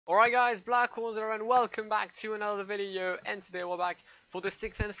Alright guys, Blackwar here and welcome back to another video, and today we're back for the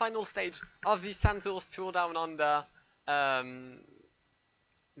 6th and final stage of the Santos Tour Down Under.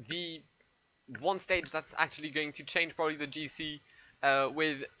 The one stage that's actually going to change probably the GC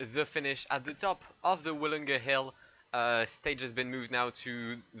with the finish at the top of the Wollonga Hill. Stage has been moved now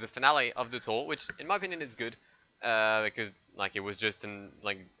to the finale of the tour, which in my opinion is good because like it was just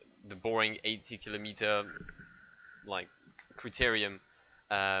the boring 80-kilometer criterium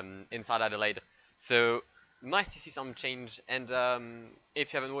inside Adelaide. So nice to see some change, and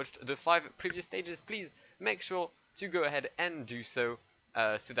if you haven't watched the 5 previous stages, please make sure to go ahead and do so,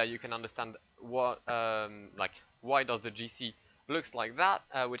 so that you can understand what why does the GC looks like that,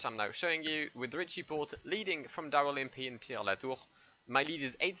 which I'm now showing you, with Richie Porte leading from Darrell Impey and Pierre Latour. My lead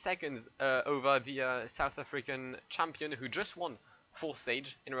is 8 seconds over the South African champion who just won 4th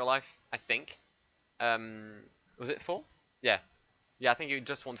stage in real life, I think. Was it 4th? Yeah, I think he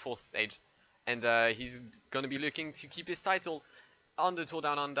just won 4th stage, and he's going to be looking to keep his title on the Tour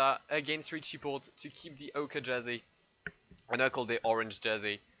Down Under against Richie Porte to keep the Ochre jersey. I know I called it orange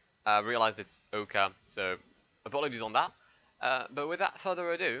jersey. I realized it's Ochre, so apologies on that. But without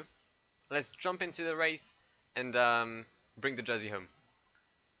further ado, let's jump into the race and bring the jersey home.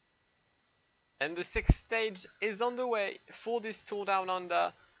 And the 6th stage is on the way for this Tour Down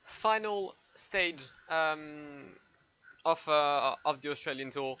Under final stage of the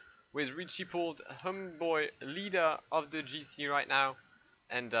Australian Tour, with Richie Porte, homeboy leader of the GC right now,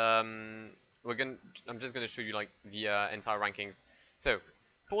 and I'm just gonna show you the entire rankings. So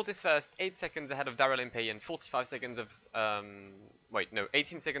Porte is first, 8 seconds ahead of Darrell Impey, and 45 seconds of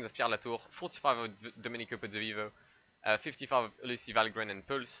 18 seconds of Pierre Latour, 45 of Domenico Pozzovivo, 55 of Lucy Valgren and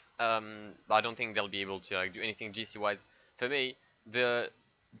Pulse. But I don't think they'll be able to do anything GC wise. For me, the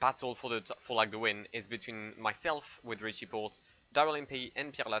battle for the win is between myself with Richie Porte, Darrell Impey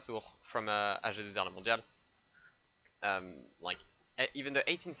and Pierre Latour from AG2R Le Mondial. Even though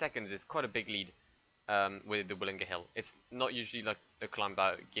 18 seconds is quite a big lead with the Wollonga Hill, it's not usually a climb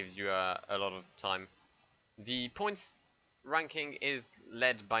that gives you a lot of time. The points ranking is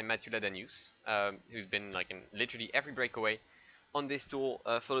led by Mathieu Ladanius, who's been in literally every breakaway on this tour,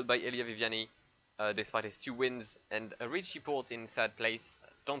 followed by Elia Viviani, despite his 2 wins, and Richie Porte in 3rd place.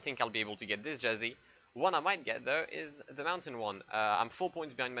 Don't think I'll be able to get this jersey. One I might get though is the mountain one. I'm 4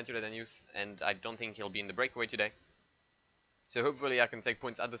 points behind Mathieu Ladanius, and I don't think he'll be in the breakaway today. So hopefully I can take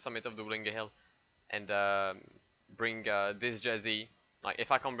points at the summit of the Wollonga Hill and bring this jersey.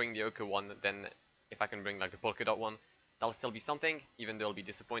 If I can't bring the Ochre one, then if I can bring the polka dot one, that'll still be something, even though it'll be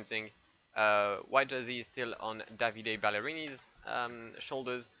disappointing. White jersey is still on Davide Ballerini's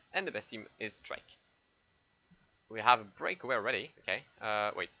shoulders, and the best team is Drake. We have a breakaway already. Okay.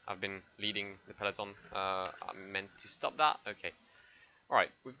 Wait, I've been leading the peloton. I meant to stop that. Okay.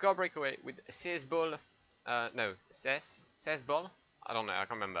 Alright, we've got a breakaway with CS Ball. No, CS Ball? I don't know, I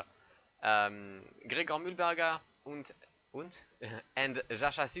can't remember. Gregor Mühlberger and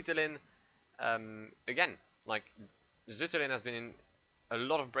Jascha Sütterlin. Again, Sütterlin has been in a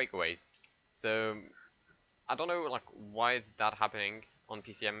lot of breakaways. So, I don't know why it's that happening on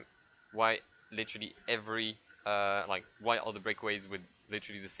PCM. Why literally every why all the breakaways with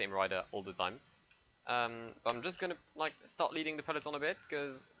literally the same rider all the time. I'm just gonna start leading the peloton a bit,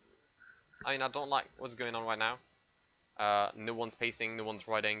 because I don't like what's going on right now. No one's pacing, no one's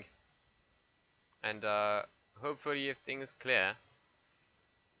riding, and hopefully if things clear,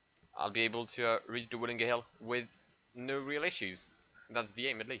 I'll be able to reach the Wollonga Hill with no real issues. That's the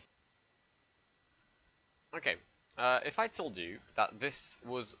aim, at least. Okay. If I told you that this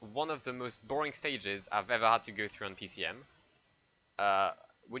was one of the most boring stages I've ever had to go through on PCM,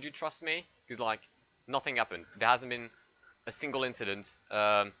 would you trust me? Because nothing happened. There hasn't been a single incident.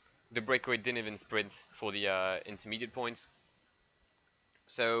 The breakaway didn't even sprint for the intermediate points.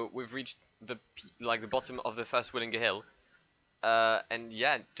 So we've reached the bottom of the first Wollonga Hill, and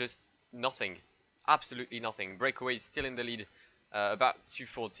yeah, just nothing, absolutely nothing. Breakaway still in the lead, about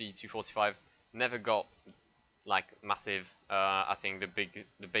 240, 245. Never got massive. I think the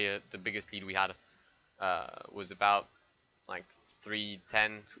biggest lead we had was about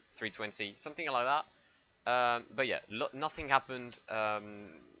 310, 320, something like that. But yeah, nothing happened,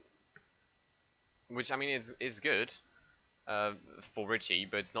 which I mean is good for Richie,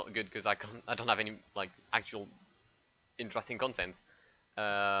 but it's not good because I don't have any actual interesting content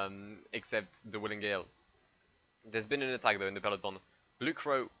except the Wollonga Hill. There's been an attack though in the peloton. Luke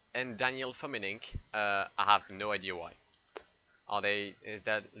Rowe and Daniel Fominink, I have no idea why. Is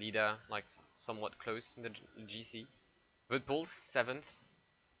that leader somewhat close in the GC? Wout Poels 7th,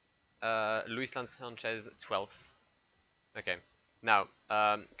 Luis Lance Sanchez 12th. Okay, Now,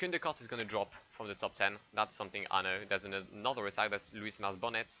 Kundekort is going to drop from the top 10. That's something I know. There's another attack, that's Luis Mars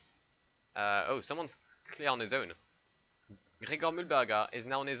Bonnet. Oh, someone's clear on his own. Gregor Mühlberger is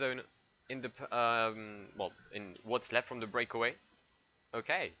now on his own in the, well, in what's left from the breakaway.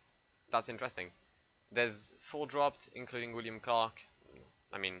 Okay, that's interesting. There's 4 dropped, including William Clark.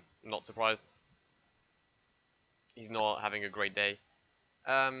 I mean, not surprised. He's not having a great day.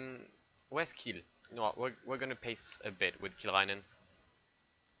 Where's Kiel? You know what, we're going to pace a bit with Kielreinen.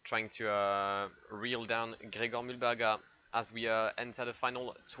 Trying to reel down Gregor Mühlberger as we enter the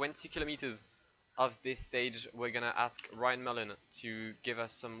final 20 kilometers of this stage. We're going to ask Ryan Mullen to give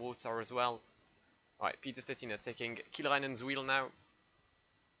us some water as well. Alright, Peter Stettiner taking Kielreinen's wheel now.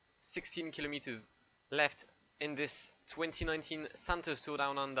 16 kilometers left in this 2019 Santos Tour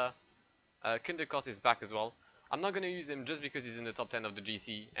Down Under. Kundekort is back as well. I'm not going to use him just because he's in the top 10 of the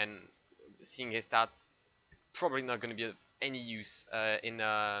GC, and seeing his stats, probably not going to be of any use in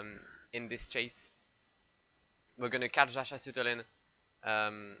this chase. We're going to catch Jascha Sütterlin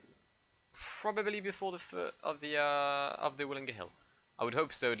probably before the foot of the Willinger Hill. I would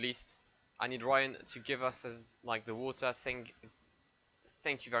hope so, at least. I need Ryan to give us like the water thing.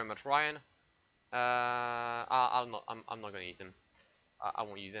 Thank you very much, Ryan. I'm not going to use him. I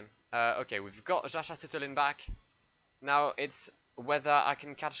won't use him. Okay, we've got Jascha Sütterlin back. Now it's whether I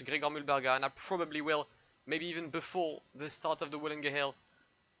can catch Gregor Mühlberger, and I probably will. Maybe even before the start of the Willinger Hill.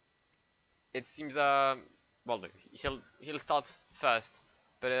 It seems well, no, he'll start first,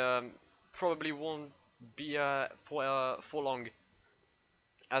 but probably won't be for long,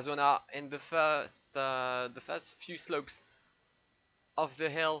 as we're now in the first few slopes of the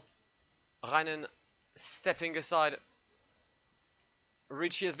hill. Reinen stepping aside.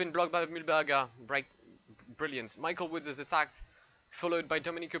 Richie has been blocked by Mühlberger. Brilliant. Michael Woods is attacked, followed by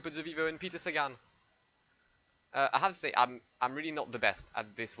Domenico Pozzovivo and Peter Sagan. I have to say, I'm really not the best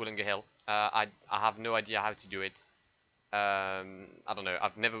at this Willinger Hill. I have no idea how to do it. I don't know.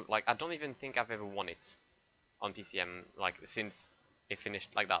 I don't even think I've ever won it on PCM, like, since it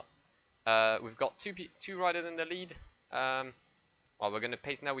finished like that. We've got two riders in the lead. Well, we're gonna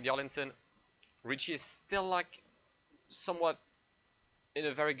pace now with Jarlinson. Richie is still like somewhat in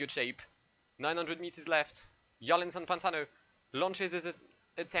a very good shape. 900 meters left. Jarlinson Pantano launches his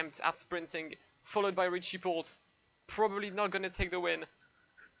attempt at sprinting, followed by Richie Port. Probably not going to take the win,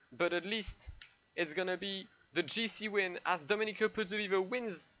 but at least it's going to be the GC win as Domenico Pozzovivo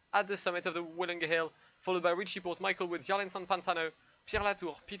wins at the summit of the Willinger Hill, followed by Richie Port, Michael Woods, Jarlinson Pantano, Pierre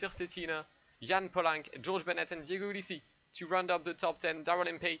Latour, Peter Stettiner, Jan Polanc, George Bennett and Diego Ulissi to round up the top 10. Darrell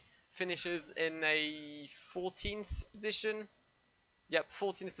Impey finishes in a 14th position. Yep,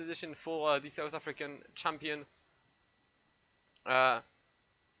 14th position for the South African champion. A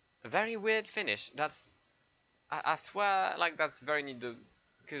very weird finish. I swear, like, that's very neat,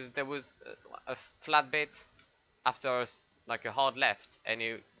 because there was a flat bit after like a hard left, and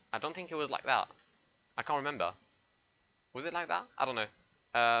I don't think it was like that. I can't remember. Was it like that? I don't know.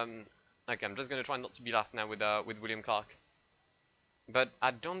 Okay, I'm just gonna try not to be last now with William Clark. But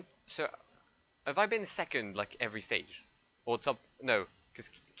I don't. So, have I been second like every stage? Or top? No, because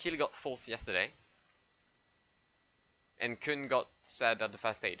Kiel got 4th yesterday, and Kuhn got 3rd at the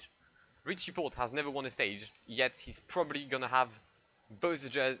first stage. Richie Port has never won a stage, yet he's probably gonna have both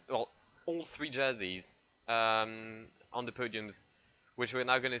jerseys, well, all 3 jerseys on the podiums, which we're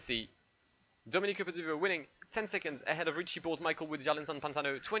now gonna see. Domenico Pozzovivo winning 10 seconds ahead of Richie Port, Michael Woods, Jarlinson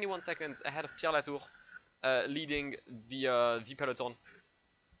Pantano, 21 seconds ahead of Pierre Latour, leading the peloton.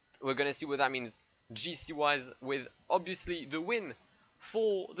 We're gonna see what that means GC-wise, with obviously the win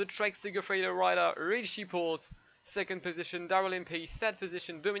for the Trek Segafredo rider Richie Port. 2nd position, Darrell Impey. 3rd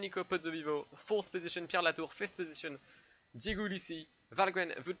position, Domenico Pozzovivo. 4th position, Pierre Latour. 5th position, Diego Ulissi.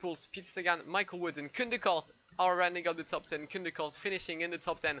 Valgren, Wout Poels, Peter Sagan, Michael Woods and Kundekort are rounding out the top 10. Kundekort finishing in the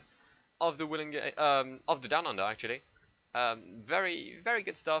top 10 of the of the Down Under, actually. Very, very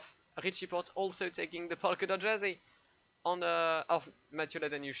good stuff. Richie Port also taking the polka dot jersey on off Mathieu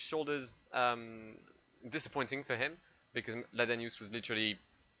Ladanius' shoulders. Disappointing for him, because Ladanius was literally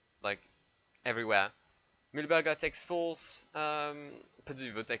like everywhere. Mühlberger takes 4th,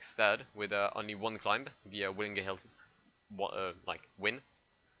 Pozzovivo takes 3rd with only 1 climb, the Willinger Hill like win.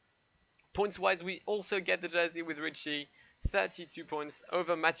 Points wise, we also get the jersey with Richie, 32 points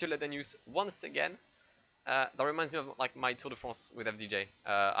over Mathieu Ladanius once again. That reminds me of like my Tour de France with FDJ.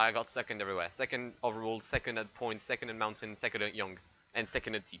 I got 2nd everywhere, 2nd overall, 2nd at points, 2nd at mountain, 2nd at young, and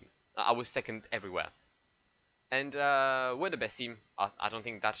 2nd at team. I was 2nd everywhere. And we're the best team. I don't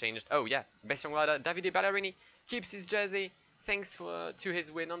think that changed. Oh yeah, best young rider Davide Ballerini keeps his jersey thanks to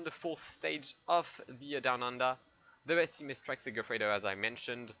his win on the 4th stage of the Down Under. The best team is Segafredo, as I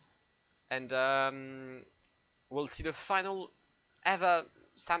mentioned, and we'll see the final ever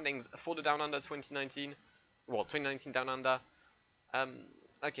standings for the Down Under 2019. Well, 2019 Down Under. Um,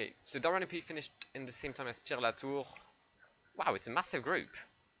 okay, so Darren P finished in the same time as Pierre Latour. Wow, it's a massive group.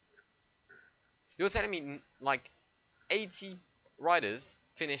 You're telling me like 80 riders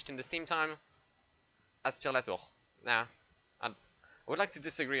finished in the same time as Pierre Latour? Nah, I would like to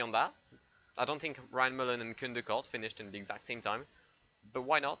disagree on that. I don't think Ryan Mullen and Koen de Kort finished in the exact same time, but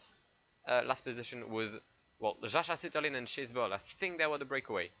why not? Last position was, well, Jascha Sutterlin and Chase Ball. I think they were the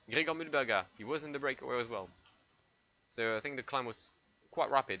breakaway. Gregor Mühlberger, he was in the breakaway as well. So I think the climb was quite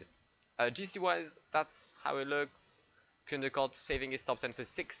rapid. GC-wise, that's how it looks. Koen de Kort saving his top 10 for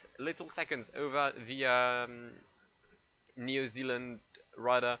 6 little seconds over the New Zealand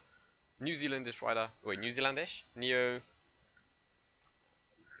rider. New Zealandish rider. Wait, New Zealandish?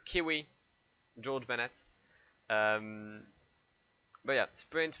 Kiwi. George Bennett. But yeah,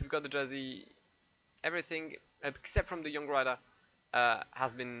 sprint, we've got the jersey. Everything except from the young rider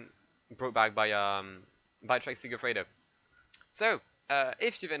has been brought back by Trek Segafredo. So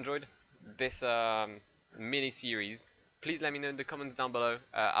if you've enjoyed this mini series, please let me know in the comments down below.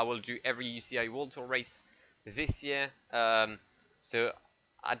 I will do every UCI World Tour race this year. So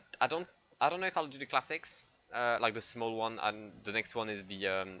I don't know if I'll do the classics, like the small one, and the next one is the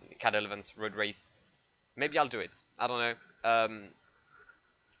CAD 11's road race. Maybe I'll do it. I don't know.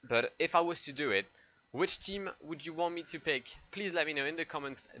 But if I was to do it, which team would you want me to pick? Please let me know in the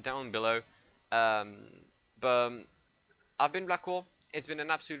comments down below. But I've been Blackwar. It's been an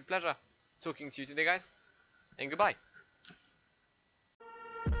absolute pleasure talking to you today, guys, and goodbye.